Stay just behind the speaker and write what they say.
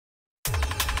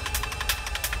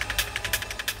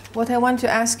What I want to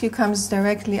ask you comes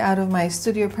directly out of my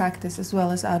studio practice as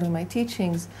well as out of my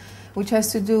teachings, which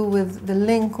has to do with the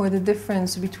link or the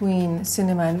difference between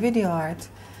cinema and video art.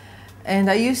 And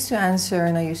I used to answer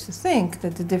and I used to think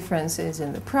that the difference is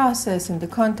in the process, in the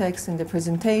context, in the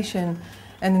presentation,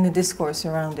 and in the discourse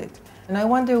around it. And I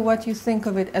wonder what you think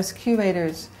of it as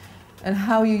curators and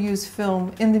how you use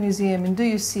film in the museum, and do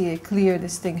you see a clear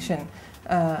distinction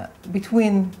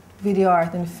between video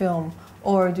art and film,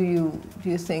 or do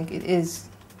you think it is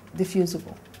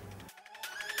diffusible?